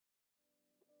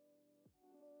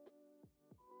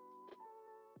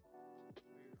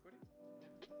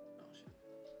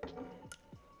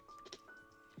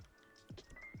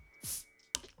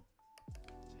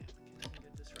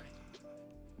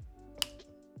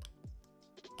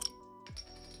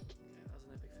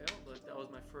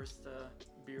first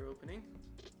beer opening.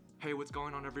 Hey, what's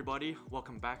going on, everybody?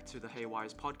 Welcome back to the Hey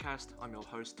Wise podcast. I'm your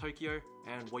host, Tokyo,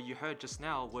 and what you heard just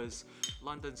now was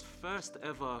London's first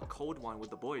ever cold one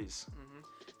with the boys.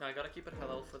 Now I gotta keep it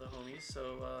halal for the homies,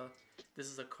 so this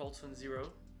is a Carlton Zero.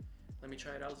 Let me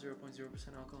try it out,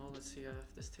 0.0% alcohol. Let's see if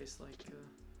this tastes like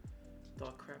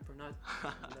dog crap or not.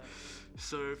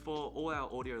 So for all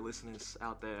our audio listeners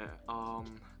out there,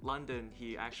 London,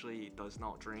 he actually does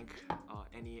not drink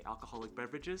any alcoholic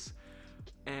beverages.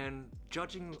 And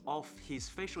judging off his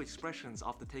facial expressions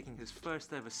after taking his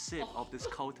first ever sip of this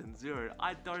Carlton Zero,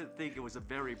 I don't think it was a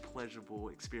very pleasurable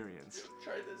experience.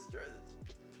 Try this.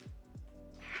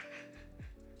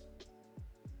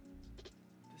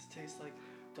 This tastes like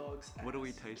dog's ass. What do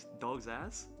we taste? Dog's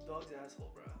ass? Dog's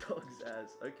asshole, bro. Dog's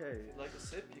ass, okay. If you'd like a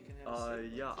sip, you can have a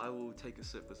sip. Yeah, I will take a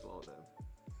sip as well then.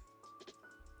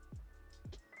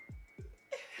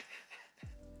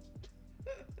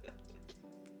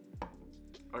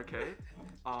 Okay.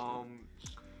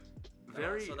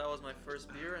 Very. So that was my first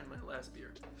beer and my last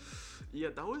beer. Yeah,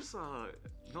 that was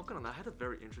not gonna lie, I had a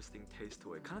very interesting taste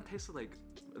to it. Kind of tasted like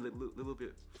a little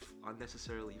bit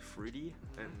unnecessarily fruity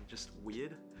and just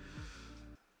weird.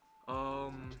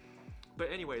 But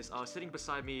anyways, sitting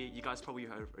beside me, you guys probably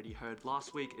already heard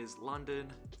last week, is London.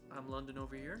 I'm London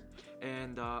over here.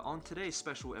 And on today's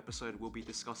special episode, we'll be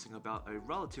discussing about a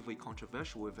relatively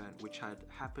controversial event which had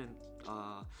happened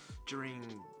during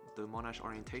the Monash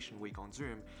orientation week on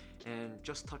Zoom, and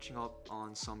just touching up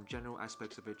on some general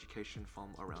aspects of education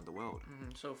from around the world.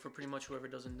 So for pretty much whoever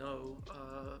doesn't know,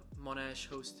 Monash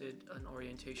hosted an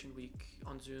orientation week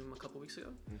on Zoom a couple weeks ago.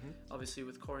 Obviously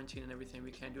with quarantine and everything, we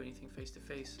can't do anything face to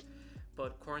face,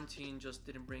 but quarantine just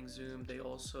didn't bring Zoom. They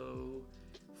also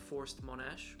forced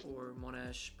Monash, or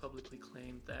Monash publicly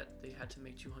claimed that they had to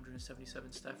make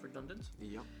 277 staff redundant.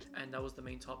 Yep. And that was the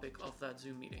main topic of that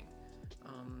Zoom meeting.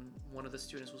 One of the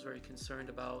students was very concerned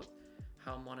about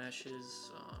how Monash's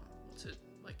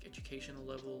educational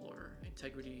level or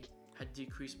integrity had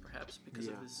decreased perhaps because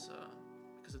of this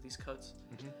because of these cuts.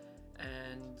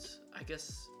 And I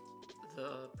guess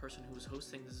the person who was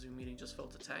hosting the Zoom meeting just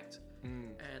felt attacked,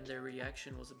 and their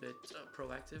reaction was a bit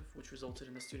proactive, which resulted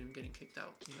in the student getting kicked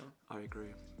out. I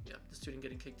agree. Yeah, the student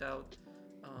getting kicked out.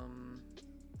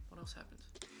 What else happened?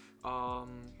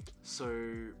 So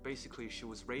basically she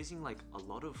was raising like a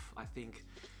lot of, I think,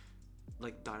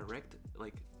 like direct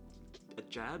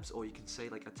jabs, or you can say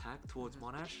like attack towards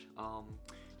Monash.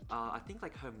 I think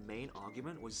like her main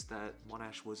argument was that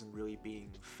Monash wasn't really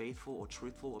being faithful or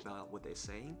truthful about what they're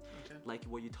saying. Like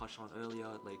what you touched on earlier,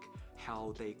 like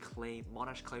how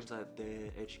Monash claims that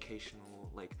their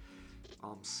educational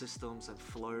systems and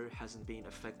flow hasn't been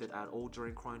affected at all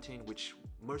during quarantine, which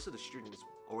most of the students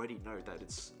already know that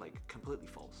it's like completely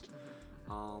false.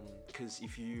 Because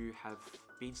if you have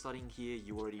been studying here,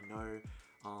 you already know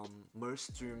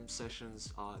most Zoom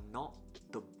sessions are not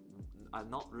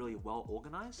really well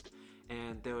organized,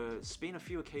 and there's been a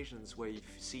few occasions where you've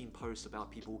seen posts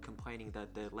about people complaining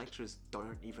that their lectures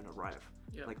don't even arrive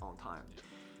on time.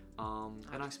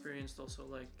 I've experienced also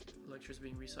like lectures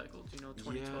being recycled,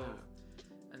 2012,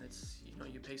 and it's,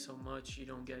 you pay so much, you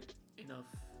don't get enough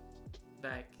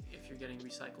back if you're getting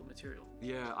recycled material.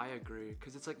 Yeah, I agree,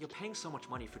 because it's like you're paying so much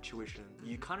money for tuition,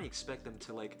 you kind of expect them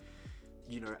to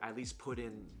at least put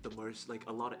in the most,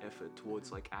 a lot of effort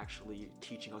towards actually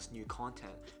teaching us new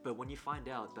content. But when you find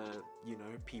out that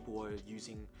people are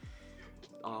using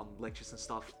lectures and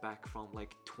stuff back from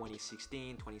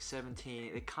 2016,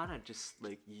 2017, it kind of just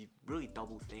you really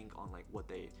double think on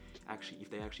if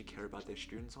they actually care about their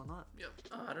students or not.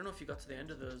 I don't know if you got to the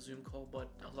end of the Zoom call, but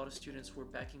a lot of students were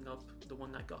backing up the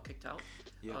one that got kicked out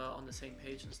on the same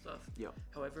page and stuff.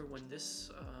 However, when this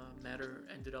matter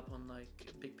ended up on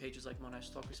big pages like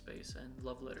Monash Talkerspace and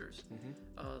Love Letters,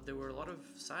 there were a lot of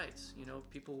sides.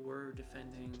 People were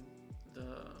defending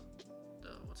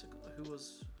who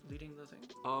was leading the thing?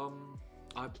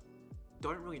 I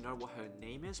don't really know what her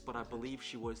name is, but I believe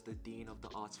she was the dean of the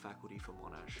arts faculty for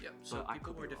Monash. So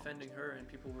people were defending her and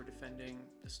people were defending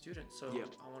the students. So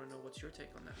I want to know what's your take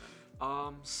on that,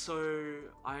 man. So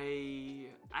I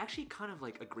actually kind of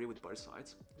agree with both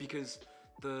sides, because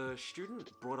the student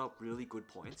brought up really good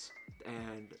points,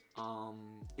 and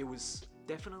it was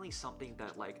definitely something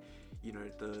that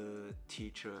the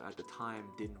teacher at the time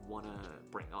didn't want to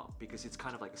bring up, because it's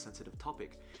kind of a sensitive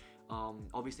topic.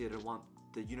 Obviously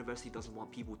the university doesn't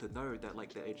want people to know that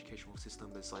their educational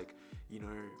system is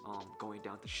going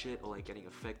down to shit, or getting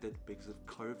affected because of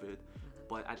COVID.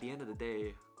 But at the end of the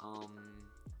day,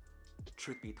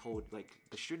 truth be told,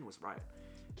 the student was right.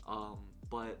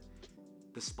 But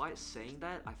despite saying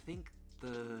that, I think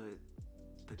the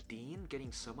the dean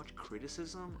getting so much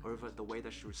criticism over the way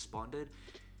that she responded,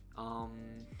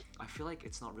 I feel like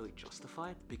it's not really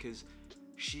justified because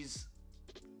she's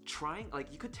trying,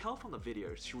 like, you could tell from the video,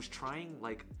 she was trying,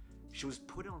 like, she was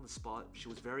put on the spot, she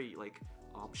was very, like,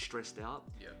 stressed out.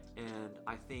 Yeah. And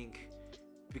I think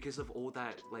because of all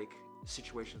that, like,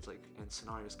 situations, like, and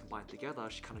scenarios combined together,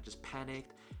 she kind of just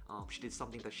panicked. She did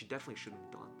something that she definitely shouldn't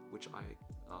have done, which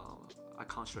I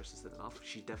can't stress this enough.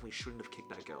 She definitely shouldn't have kicked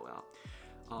that girl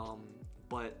out.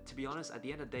 But to be honest, at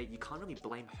the end of the day, you can't really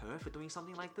blame her for doing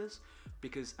something like this,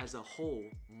 because as a whole,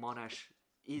 Monash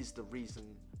is the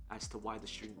reason as to why the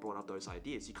student brought up those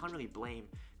ideas. You can't really blame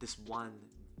this one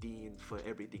dean for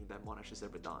everything that Monash has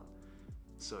ever done.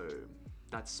 So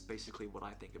that's basically what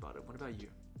I think about it. What about you?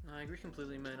 No, I agree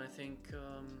completely, man. I think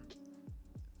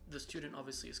the student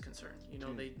obviously is concerned. You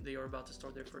know, they are about to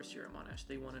start their first year at Monash.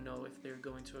 They want to know if they're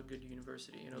going to a good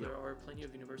university. You know, there are plenty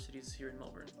of universities here in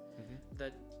Melbourne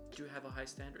that do have a high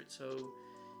standard. So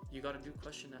you got to do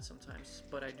question that sometimes.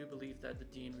 But I do believe that the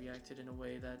dean reacted in a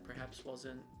way that perhaps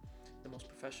wasn't the most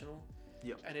professional.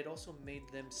 Yeah. And it also made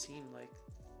them seem like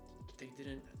they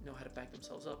didn't know how to back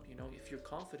themselves up. You know, if you're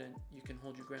confident, you can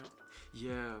hold your ground.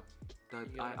 Yeah, that You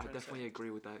get what I'm I trying to definitely say?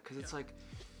 agree with that, because it's like,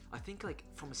 I think, like,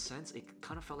 from a sense, it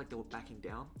kind of felt like they were backing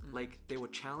down. Like, they were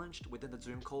challenged within the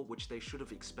Zoom call, which they should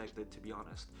have expected, to be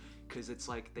honest, because it's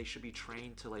like they should be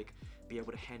trained to, like, be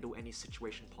able to handle any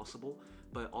situation possible.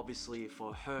 But obviously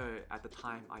for her at the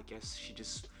time, I guess she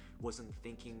just wasn't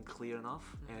thinking clear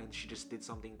enough, and she just did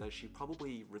something that she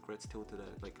probably regrets till today,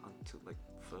 like, until, like,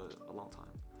 for a long time.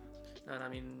 And I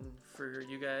mean, for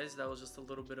you guys, that was just a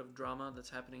little bit of drama that's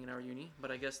happening in our uni.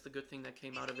 But I guess the good thing that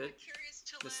came out of it,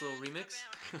 this little remix.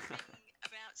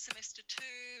 About semester 2,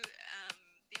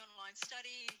 the online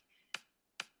study,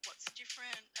 what's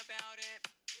different about it.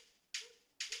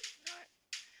 Right.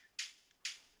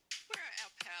 Where are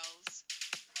our pals?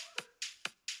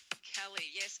 Kelly,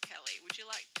 yes, Kelly. Would you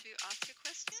like to ask a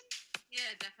question?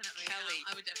 Yeah, definitely. Kelly.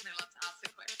 I would definitely love to ask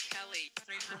a question. Kelly.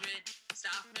 300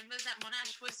 staff members at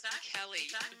Monash was sacked. Kelly.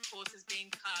 Sacked. Courses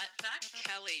being cut. Sacked.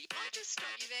 Kelly. I'll just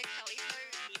stop you there, Kelly. So,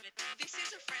 this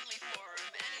is a friendly forum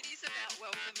and it is about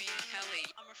welcoming Kelly.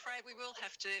 I'm afraid we will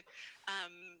have to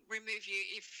remove you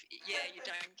if, you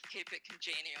don't keep it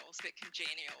congenial. Bit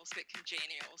congenial. Bit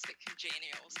congenial. Bit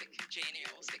congenial. Bit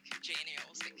congenial. Bit congenial.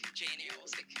 Bit congenial.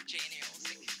 Bit congenial.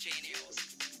 Bit congenial.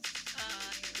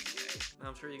 Here we go.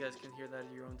 I'm sure you guys can hear that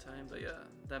at your own time, but yeah,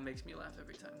 that makes me laugh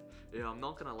every time. Yeah, I'm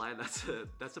not gonna lie, that's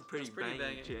a pretty pretty banging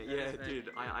banging. tune. That Yeah, is banging, dude,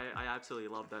 yeah. I absolutely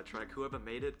love that track. Whoever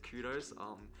made it, kudos.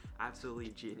 Absolutely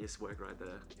genius work right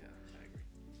there. Yeah, I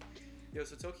agree. Yo,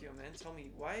 so Tokyo, man, tell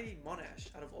me, why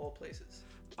Monash out of all places?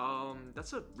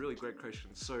 That's a really great question.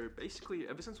 So basically,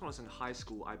 ever since when I was in high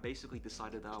school, I basically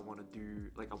decided that I want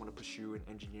to pursue an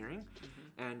engineering.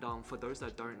 And for those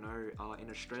that don't know, in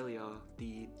Australia,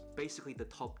 basically the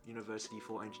top university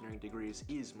for engineering degrees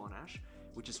is Monash,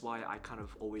 which is why I kind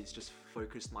of always just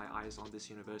focused my eyes on this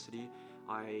university.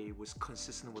 I was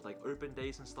consistent with, like, open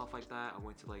days and stuff like that. I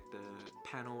went to, like, the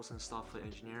panels and stuff for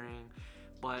engineering.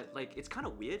 But, like, it's kind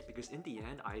of weird because in the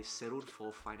end, I settled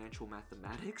for financial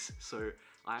mathematics. So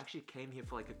I actually came here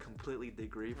for, like, a completely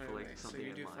degree for, like, So something you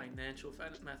in do mind. financial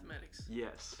mathematics.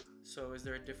 Yes. So is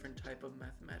there a different type of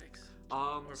mathematics? Or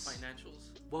Or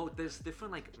financials? Well, there's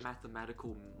different, like,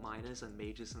 mathematical minors and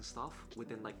majors and stuff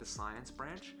within, like, the science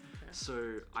branch. Okay.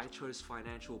 So I chose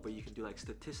financial, but you can do, like,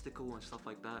 statistical and stuff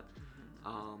like that.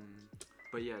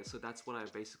 But yeah, so that's what I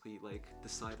basically, like,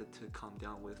 decided to come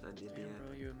down with at the Damn, end.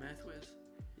 bro, you're a math whiz.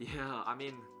 Yeah, I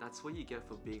mean, that's what you get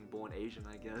for being born Asian,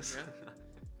 I guess. Yeah.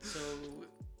 So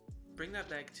bring that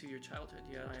back to your childhood.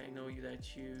 Yeah, I know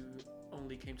that you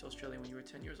only came to Australia when you were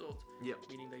 10 years old, Yeah.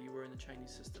 meaning that you were in the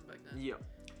Chinese system back then. Yeah.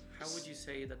 How would you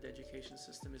say that the education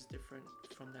system is different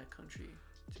from that country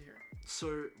to here?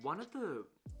 So one of the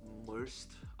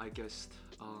most, I guess,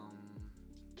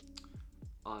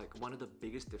 like, one of the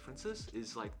biggest differences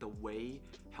is, like, the way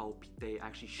how they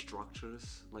actually structured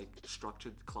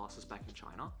classes back in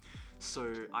China.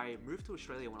 So I moved to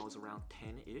Australia when I was around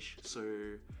 10-ish,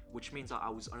 so which means that I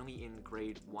was only in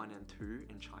grade 1 and 2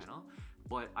 in China.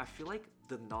 But I feel like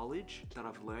the knowledge that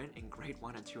I've learned in grade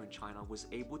 1 and 2 in China was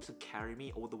able to carry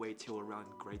me all the way till around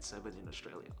grade 7 in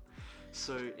Australia.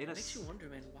 So It makes you wonder,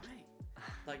 man, why?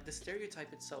 Like, the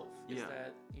stereotype itself is Yeah.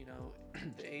 that, you know,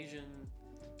 the Asian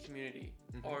community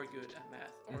are good at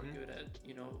math, are good at,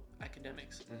 you know,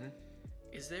 academics.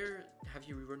 Have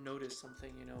you ever noticed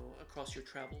something, you know, across your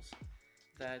travels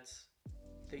that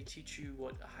they teach you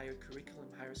what a higher curriculum,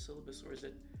 higher syllabus, or is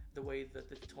it the way that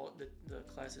the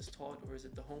class is taught, or is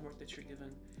it the homework that you're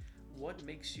given? What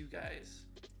makes you guys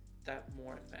that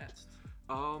more advanced?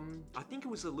 I think it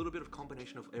was a little bit of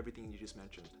combination of everything you just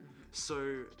mentioned.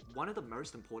 So one of the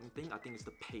most important thing I think is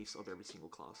the pace of every single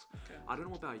class. Okay. I don't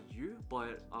know about you,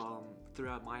 but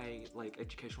throughout my like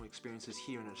educational experiences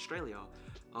here in Australia,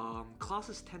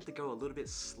 classes tend to go a little bit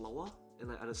slower,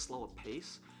 at a slower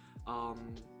pace.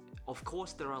 Of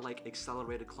course, there are like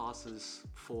accelerated classes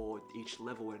for each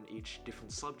level and each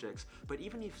different subjects, but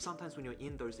even if sometimes when you're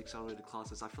in those accelerated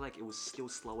classes, I feel like it was still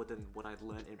slower than what I'd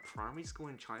learned in primary school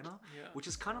in China, Yeah. which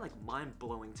is kind of like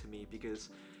mind-blowing to me because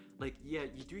like, yeah,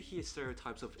 you do hear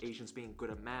stereotypes of Asians being good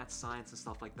at math, science, and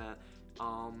stuff like that,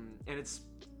 and it's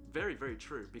very, very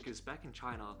true because back in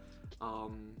China,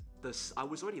 I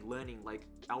was already learning like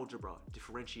algebra,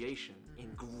 differentiation in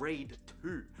grade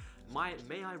 2.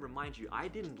 May I remind you, I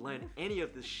didn't learn any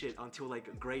of this shit until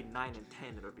like grade 9 and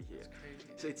 10 over here. It's crazy.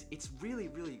 So it's really,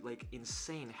 really like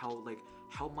insane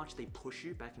how much they push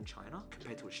you back in China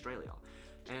compared to Australia.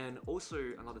 And also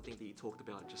another thing that you talked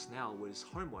about just now was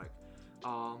homework.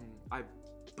 I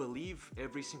believe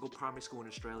every single primary school in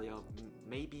Australia,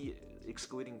 maybe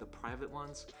excluding the private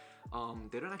ones,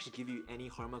 they don't actually give you any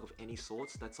homework of any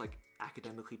sorts that's like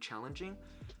academically challenging.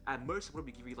 At most, they'll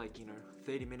probably give you like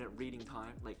 30-minute reading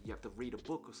time, like you have to read a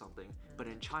book or something. But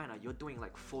in China, you're doing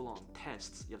like full-on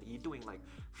tests. You're doing like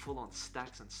full-on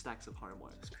stacks and stacks of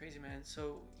homework. It's crazy, man.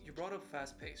 So you brought up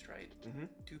fast-paced, right? Mm-hmm.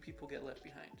 Do people get left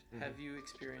behind? Mhm. Have you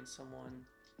experienced someone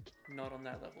not on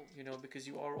that level? Because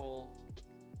you are all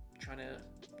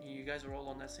you guys are all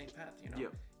on that same path, Yeah.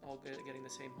 all getting the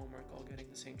same homework, all getting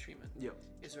the same treatment. Yeah.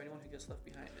 Is there anyone who gets left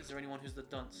behind? Is there anyone who's the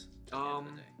dunce at the end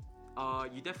of the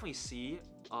day? You definitely see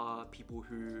people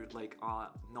who like are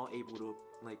not able to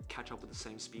like catch up with the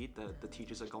same speed that the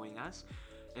teachers are going as,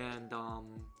 and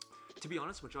to be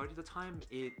honest, majority of the time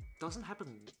it doesn't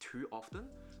happen too often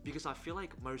because I feel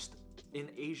like most in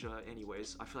Asia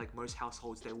anyways, I feel like most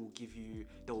households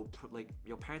like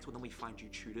your parents will normally find you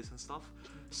tutors and stuff,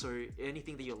 so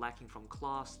anything that you're lacking from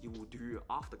class you will do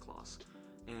after class,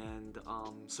 and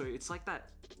so it's like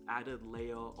that added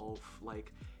layer of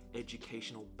like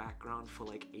educational background for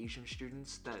like Asian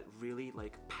students that really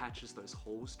like patches those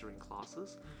holes during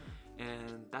classes.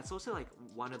 And that's also like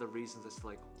one of the reasons as to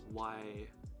like why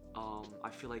I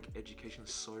feel like education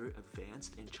is so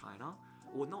advanced in China.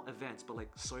 Well, not advanced, but like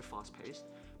so fast paced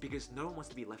because no one wants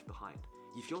to be left behind.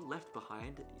 If you're left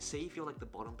behind, say if you're like the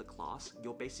bottom of the class,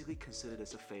 you're basically considered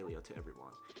as a failure to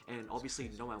everyone, and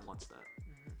obviously no one wants that.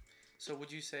 So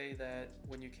would you say that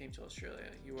when you came to Australia,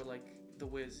 you were like the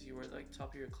whiz, you were like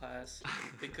top of your class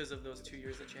because of those 2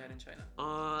 years that you had in China?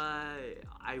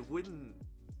 I wouldn't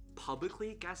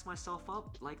publicly gas myself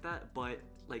up like that, but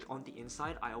like on the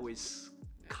inside, I always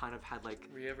kind of had like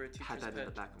Were you ever a teacher's had that pet? in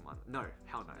the back of my no,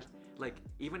 hell no. Like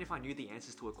even if I knew the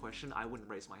answers to a question, I wouldn't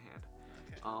raise my hand.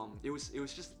 Okay. It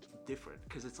was just different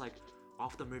because it's like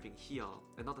after moving here,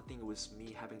 another thing was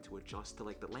me having to adjust to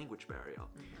like the language barrier,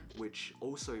 which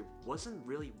also wasn't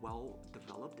really well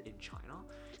developed in China.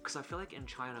 Because I feel like in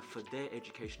China, for their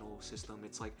educational system,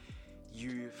 it's like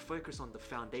you focus on the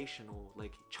foundational,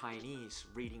 like Chinese,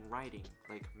 reading, writing,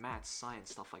 like maths,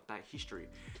 science, stuff like that, history.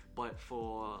 But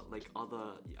for like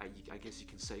other, I guess you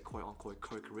can say quote unquote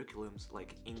co-curriculums,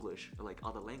 like English, or like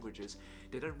other languages,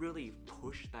 they don't really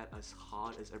push that as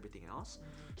hard as everything else.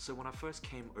 So when I first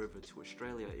came over to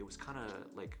Australia, it was kind of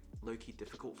like low-key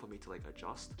difficult for me to like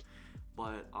adjust.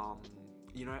 But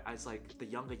as like the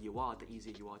younger you are, the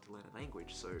easier you are to learn a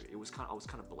language. So I was kind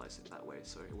of blessed in that way.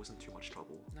 So it wasn't too much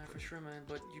trouble. No, for sure, man.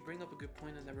 But you bring up a good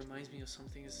point, and that reminds me of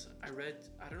something. I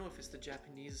don't know if it's the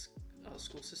Japanese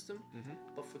school system,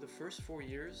 but for the first 4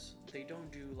 years, they don't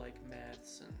do like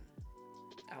maths and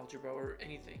algebra or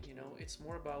anything. It's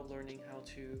more about learning how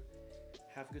to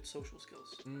have good social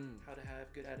skills, how to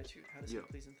have good attitude, how to say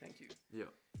please and thank you. Yeah.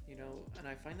 And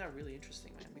I find that really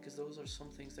interesting, man, because those are some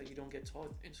things that you don't get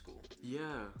taught in school.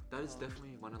 Yeah, that is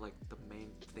definitely one of like the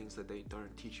main things that they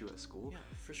don't teach you at school. Yeah,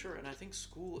 for sure. And I think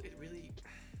school, I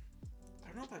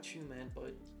don't know about you, man,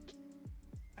 but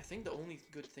I think the only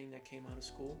good thing that came out of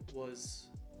school was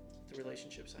the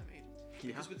relationships I made. Yeah.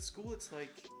 Because with school, it's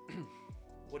like,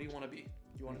 what do you want to be?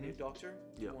 Do you want to be a doctor?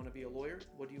 Do you want to be a lawyer?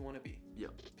 What do you want to be? Yeah.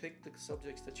 Pick the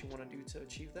subjects that you want to do to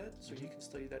achieve that, so you can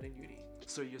study that in uni.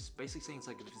 So you're basically saying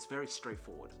it's very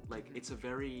straightforward. Like it's a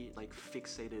very like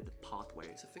fixated pathway.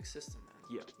 It's a fixed system,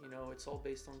 man. Yeah. It's all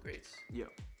based on grades. Yeah.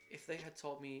 If they had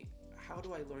taught me, how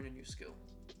do I learn a new skill?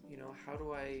 How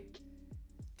do I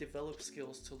develop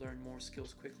skills to learn more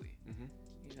skills quickly?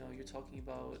 You're talking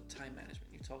about time management.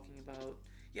 You're talking about,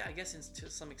 I guess to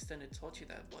some extent it taught you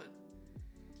that, but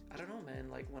I don't know, man.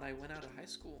 Like when I went out of high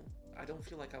school, I don't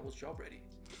feel like I was job ready.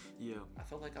 Yeah. I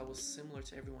felt like I was similar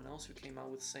to everyone else who came out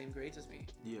with the same grades as me.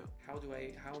 Yeah. How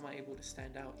am I able to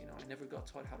stand out? You know, I never got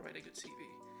taught how to write a good CV,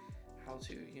 how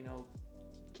to, you know,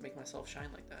 make myself shine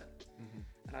like that. Mm-hmm.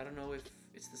 And I don't know if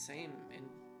it's the same in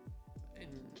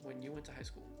when you went to high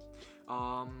school.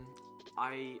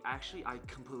 I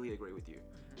completely agree with you,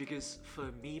 because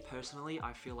for me personally,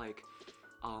 I feel like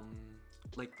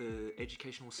the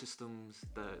educational systems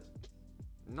that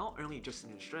not only just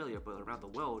in Australia but around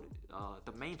the world,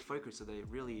 the main focus that they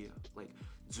really like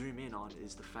zoom in on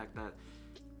is the fact that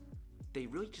they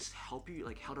really just help you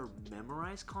like how to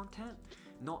memorize content,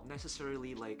 not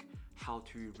necessarily like how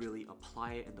to really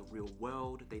apply it in the real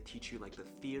world. They teach you like the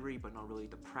theory but not really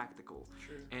the practical.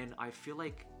 True. And I feel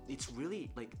like it's really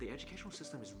like the educational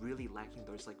system is really lacking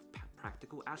those like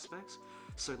practical aspects.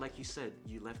 So like you said,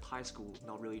 you left high school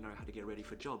not really know how to get ready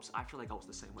for jobs. I feel like I was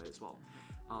the same way as well.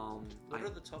 What are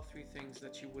the top 3 things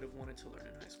that you would have wanted to learn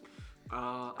in high school?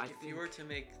 If you were to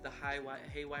make the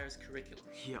Haywire's curriculum,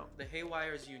 the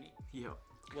Haywire's uni,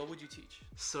 what would you teach?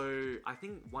 So I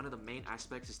think one of the main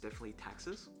aspects is definitely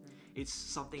taxes. It's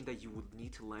something that you would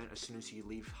need to learn as soon as you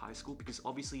leave high school, because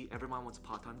obviously everyone wants a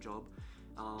part-time job.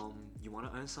 You want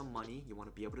to earn some money, you want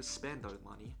to be able to spend that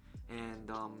money,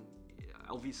 and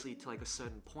obviously to like a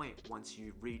certain point, once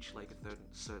you reach like a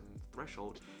certain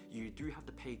threshold, you do have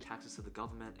to pay taxes to the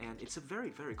government, and it's a very,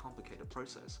 very complicated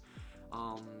process.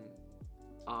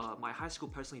 My high school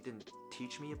personally didn't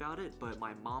teach me about it, but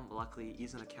my mom luckily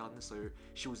is an accountant, so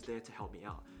she was there to help me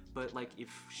out. But like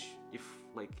if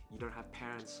like you don't have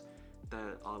parents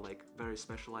that are like very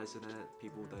specialized in it,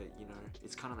 people that, you know,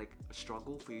 it's kind of like a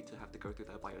struggle for you to have to go through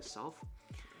that by yourself.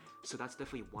 So that's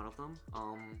definitely one of them.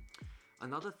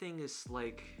 Another thing is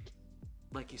like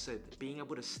you said, being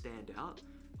able to stand out.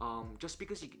 Just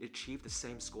because you achieve the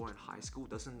same score in high school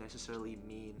doesn't necessarily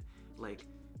mean like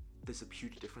there's a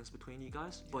huge difference between you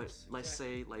guys. But let's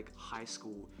say like high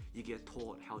school, you get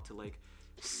taught how to like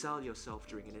sell yourself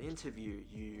during an interview.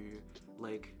 You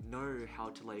like know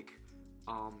how to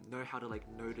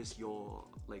notice your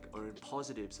like own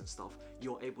positives and stuff.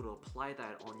 You're able to apply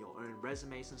that on your own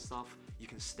resumes and stuff. You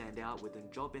can stand out within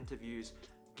job interviews.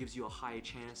 Gives you a higher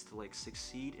chance to like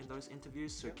succeed in those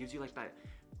interviews. So it gives you like that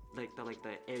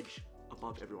edge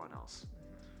above everyone else.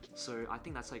 So I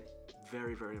think that's like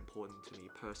very, very important to me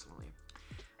personally.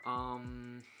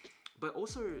 But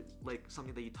also like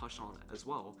something that you touched on as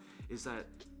well is that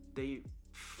they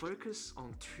focus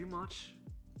too much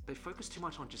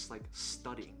on just like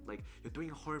studying. Like you're doing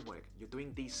homework, you're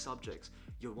doing these subjects.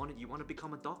 You want to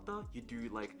become a doctor, you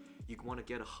want to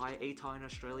get a high ATAR in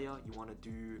Australia, you want to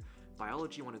do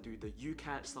biology, you want to do the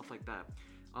UCAT, stuff like that.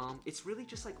 It's really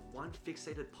just like one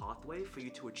fixated pathway for you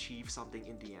to achieve something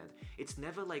in the end. It's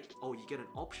never like, oh, you get an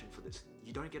option for this.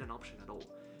 You don't get an option at all.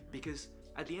 Because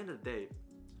at the end of the day,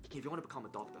 if you want to become a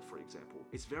doctor, for example,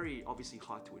 it's very obviously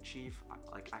hard to achieve,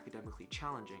 like academically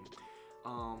challenging.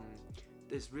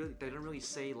 They don't really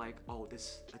say like, oh,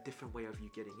 there's a different way of you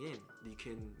getting in. You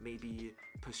can maybe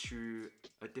pursue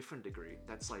a different degree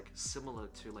that's like similar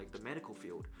to like the medical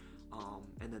field.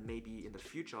 And then maybe in the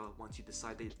future, once you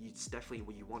decide that it's definitely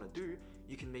what you want to do,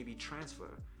 you can maybe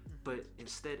transfer. But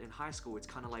instead, in high school, it's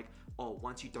kind of like, oh,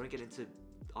 once you don't get into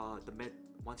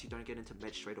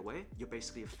med straight away, you're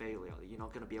basically a failure. You're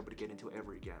not going to be able to get into it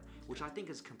ever again, which I think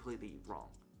is completely wrong.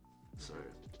 So,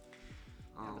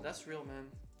 but that's real, man.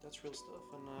 That's real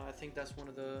stuff, and I think that's one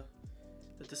of the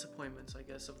disappointments, I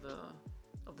guess, of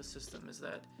the system, is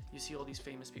that you see all these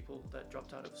famous people that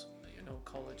dropped out of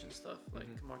college and stuff, like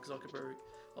Mark Zuckerberg,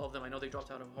 all of them. I know they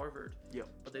dropped out of Harvard,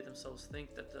 but they themselves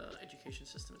think that the education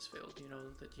system has failed. You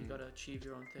know, that you gotta achieve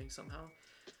your own thing somehow.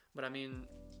 But I mean,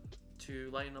 to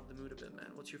lighten up the mood a bit,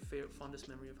 man, what's your fondest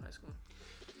memory of high school?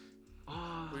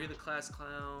 Were you the class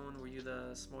clown? Were you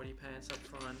the smarty pants up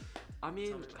front? I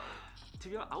mean, to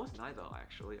be honest, I was neither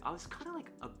actually. I was kind of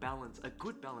like a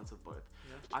good balance of both.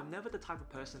 Yeah. I'm never the type of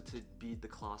person to be the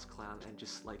class clown and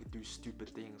just like do stupid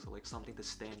things or like something to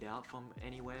stand out from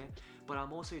anywhere. But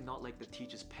I'm also not like the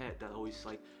teacher's pet that always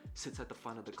like sits at the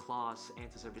front of the class,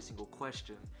 answers every single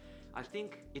question. I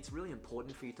think it's really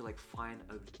important for you to like find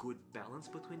a good balance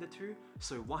between the two.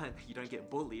 So one, you don't get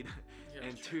bullied,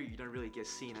 and two, you don't really get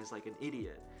seen as like an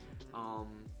idiot.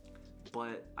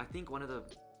 But I think one of the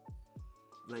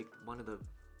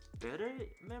better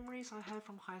memories I have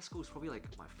from high school is probably like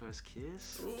my first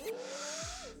kiss. Ooh,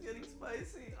 it's getting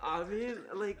spicy. I mean,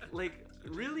 like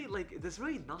really, like there's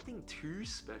really nothing too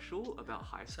special about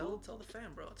high school. Tell the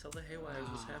fam, bro. Tell the Haywires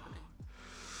what's happening.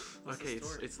 What's the Okay,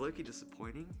 story? it's low-key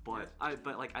disappointing, but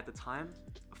but like at the time,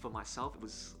 for myself, it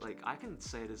was like I can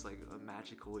say it as like a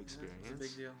magical experience. It's a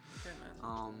big deal. Okay,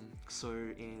 man. So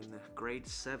in grade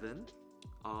 7,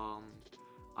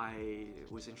 I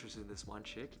was interested in this one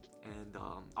chick, and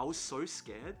I was so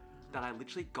scared that I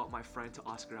literally got my friend to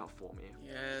ask her out for me.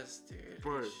 Yes, dude.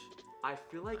 Bro, I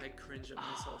feel like I cringe at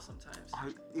myself sometimes.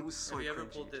 it was so Have you ever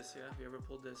cringy. pulled this? Yeah. Have you ever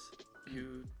pulled this?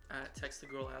 You text a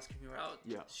girl asking her out.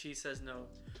 Yeah. She says no.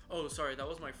 Oh, sorry, that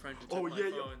was my friend who took Oh my yeah,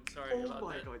 phone. yeah. Sorry Oh about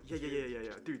my that. god.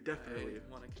 Yeah, dude, definitely.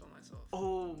 I want to kill myself.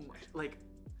 Oh, like,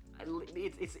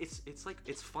 it's like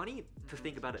it's funny to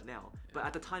think about it now, but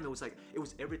at the time it was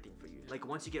everything for you. Like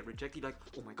once you get rejected, like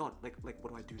oh my god, like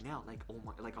what do I do now? Like oh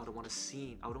my, like I don't want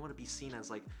to be seen as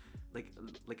like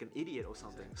an idiot or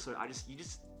something. Exactly.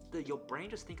 So your brain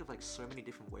just think of like so many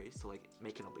different ways to like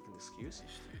make it up like an excuse.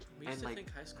 Dude, we used And, to like-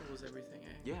 think high school was everything, eh?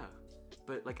 Yeah,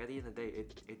 but like at the end of the day,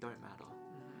 it don't matter.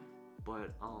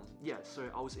 But yeah, so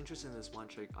I was interested in this one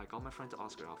chick. I got my friend to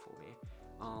ask her out for me.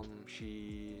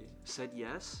 She said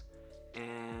yes,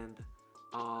 and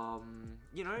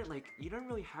you know, like you don't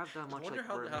really have that I much wonder like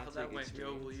how romantic that went. Yo,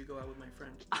 experience. will you go out with my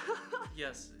friend?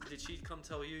 Yes. Did she come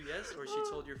tell you yes, or she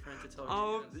told your friend to tell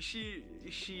you yes?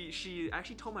 She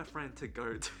actually told my friend to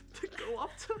go to go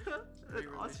up to her and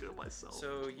Really? ask her myself.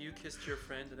 So you kissed your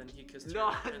friend and then he kissed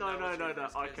No, her. and no, that no, was no, your no.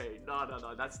 first kiss? Okay,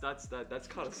 no. That's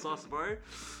kind of sus, bro.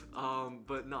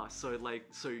 But nah. So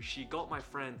she got my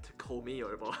friend to call me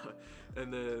over,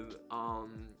 and then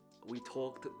we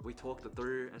talked it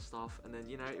through and stuff, and then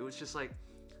you know it was just like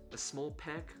a small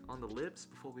peck on the lips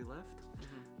before we left.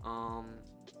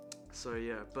 So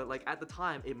yeah, but like at the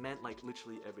time it meant like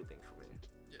literally everything for me.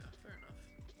 Yeah, fair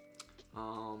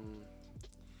enough.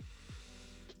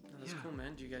 That's Yeah. cool,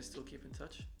 man. Do you guys still keep in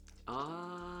touch?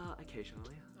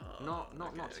 Occasionally. Oh, Not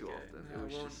too okay. often. Yeah, It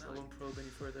was I won't, just I like, won't probe any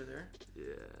further there. yeah.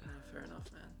 Fair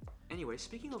enough, man. Anyway,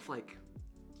 speaking of like,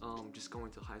 just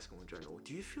going to high school in general,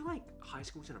 do you feel like high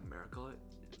schools in America,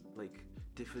 like,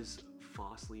 differs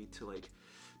vastly to like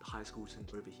the high schools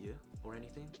in over here or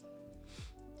anything?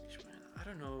 Man, I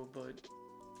don't know, but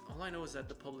all I know is that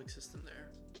the public system there.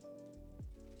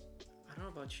 I don't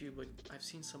know about you, but I've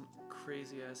seen some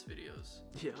crazy ass videos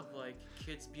Yeah. of like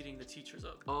kids beating the teachers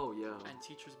up Oh yeah. and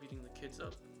teachers beating the kids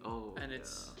up, Oh. and yeah.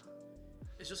 it's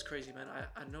just crazy, man.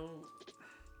 I know,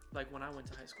 like when I went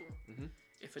to high school, Mhm.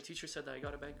 if a teacher said that I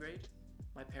got a bad grade,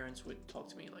 my parents would talk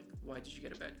to me like, "Why did you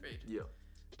get a bad grade?" Yeah.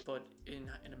 But in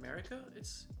America,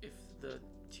 it's if the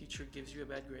teacher gives you a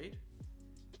bad grade,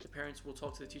 the parents will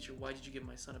talk to the teacher, "Why did you give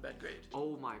my son a bad grade?"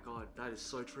 Oh my god, that is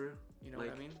so true. You know Like,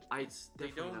 what I mean? I They definitely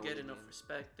know don't what get you enough mean.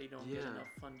 respect. They don't get Yeah.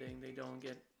 enough funding. They don't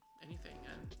get anything.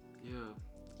 And Yeah,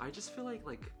 I just feel like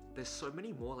there's so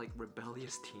many more like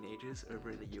rebellious teenagers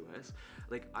over in the US.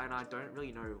 Like, and I don't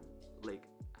really know like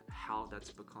how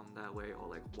that's become that way or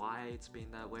like why it's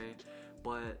been that way.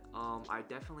 But I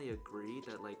definitely agree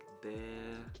that like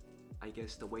I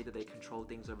guess the way that they control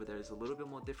things over there is a little bit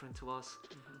more different to us,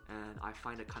 and I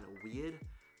find it kind of weird.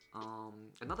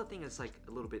 Another thing that's like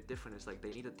a little bit different is like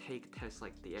they need to take tests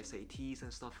like the SATs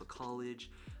and stuff for college.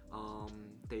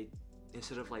 They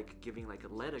instead of like giving like a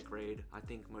letter grade, I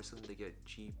think most of them they get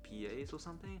GPAs or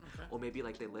something, Okay. or maybe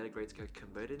like their letter grades get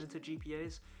converted into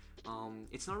GPAs.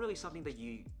 It's not really something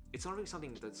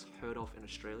that's heard of in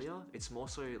Australia. It's more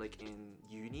so like in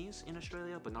unis in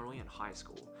Australia, but not really in high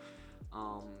school.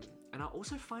 And I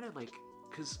also find it like,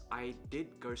 because I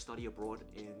did go study abroad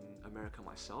in America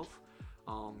myself.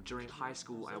 During high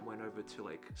school, I went over to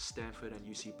like Stanford and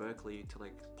UC Berkeley to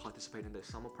like participate in their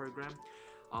summer program.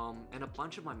 And a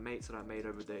bunch of my mates that I made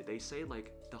over there, they say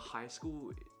like the high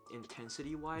school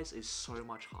intensity wise is so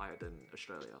much higher than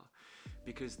Australia,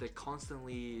 because they're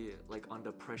constantly like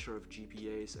under pressure of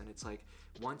GPAs, and it's like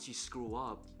once you screw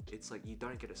up, it's like you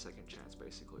don't get a second chance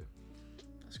basically.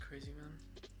 that's crazy, man.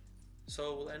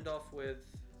 So we'll end off with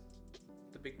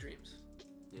the big dreams.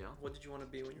 Yeah. What did you want to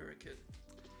be when you were a kid?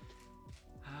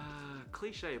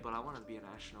 Cliche, but I wanted to be an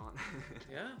astronaut.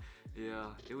 Yeah. Yeah,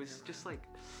 it was Yeah, just man. like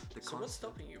the So what's concept.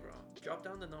 stopping you, bro? Drop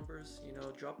down the numbers,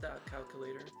 drop that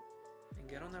calculator and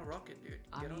get on that rocket, dude.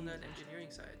 I Get on mean- that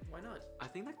engineering side. Why not? I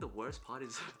think like the worst part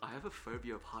is I have a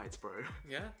phobia of heights, bro.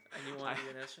 Yeah? And you want to be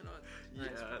an astronaut? Nice,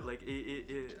 Yeah, bro. like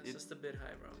It's it just a bit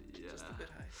high, bro. Just a Yeah. bit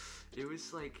high. it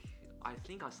was like I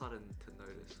think I started to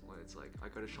notice when it's like I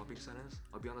go to shopping centers,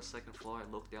 I'll be on the second floor, I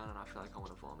look down and I feel like I want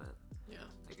to vomit. Yeah.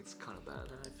 Like it's kind of bad.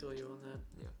 I feel you on that.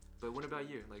 Yeah. But what about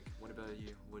you? Like, what about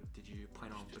you? What did you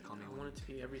plan on becoming? I wanted to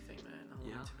be everything, man. I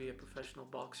wanted Yeah? to be a professional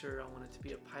boxer. I wanted to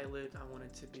be a pilot. I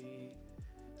wanted to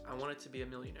be a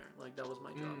millionaire. Like that was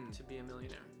my job, to be a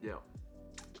millionaire. Yeah.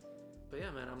 But yeah,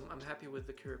 man, I'm happy with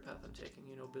the career path I'm taking.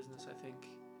 You know, business, I think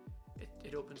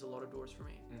it opens a lot of doors for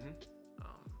me.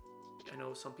 I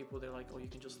know some people, they're like, oh, you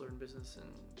can just learn business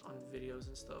and on videos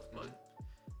and stuff, but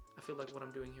I feel like what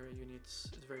I'm doing here at uni, it's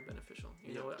very beneficial.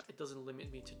 You know, it doesn't limit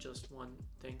me to just one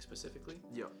thing specifically.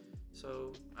 Yeah.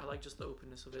 So I like just the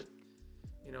openness of it.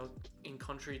 You know, in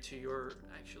contrary to your,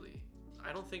 actually,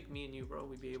 I don't think me and you, bro,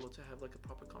 we'd be able to have like a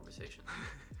proper conversation.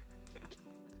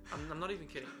 I'm not even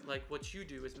kidding. Like, what you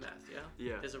do is math, yeah?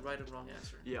 Yeah. There's a right and wrong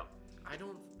answer. Yeah. I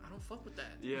don't fuck with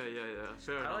that. Yeah.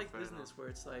 Fair enough. I like fair business enough. where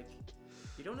it's like,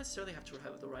 you don't necessarily have to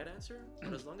have the right answer,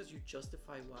 but as long as you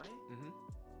justify why,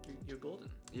 you're golden.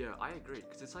 Yeah, I agree.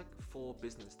 Because it's like for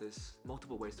business, there's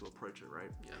multiple ways to approach it, right?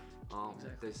 Yeah.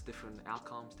 Exactly. There's different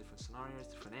outcomes, different scenarios,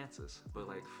 different answers. But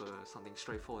like for something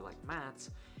straightforward like maths,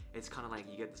 it's kind of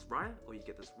like you get this right or you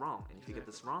get this wrong. And if you get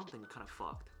this wrong, then you're kind of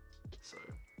fucked. So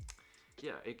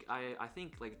yeah, I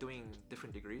think like doing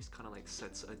different degrees kind of like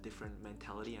sets a different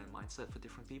mentality and mindset for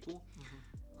different people.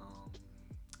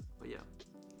 But yeah.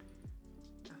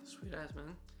 Sweet ass,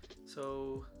 man.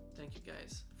 So thank you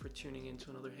guys for tuning in to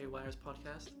another Haywires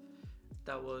podcast.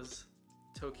 That was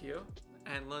Tokyo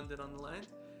and London on the line,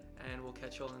 and we'll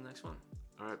catch you all in the next one.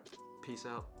 All right. Peace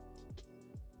out.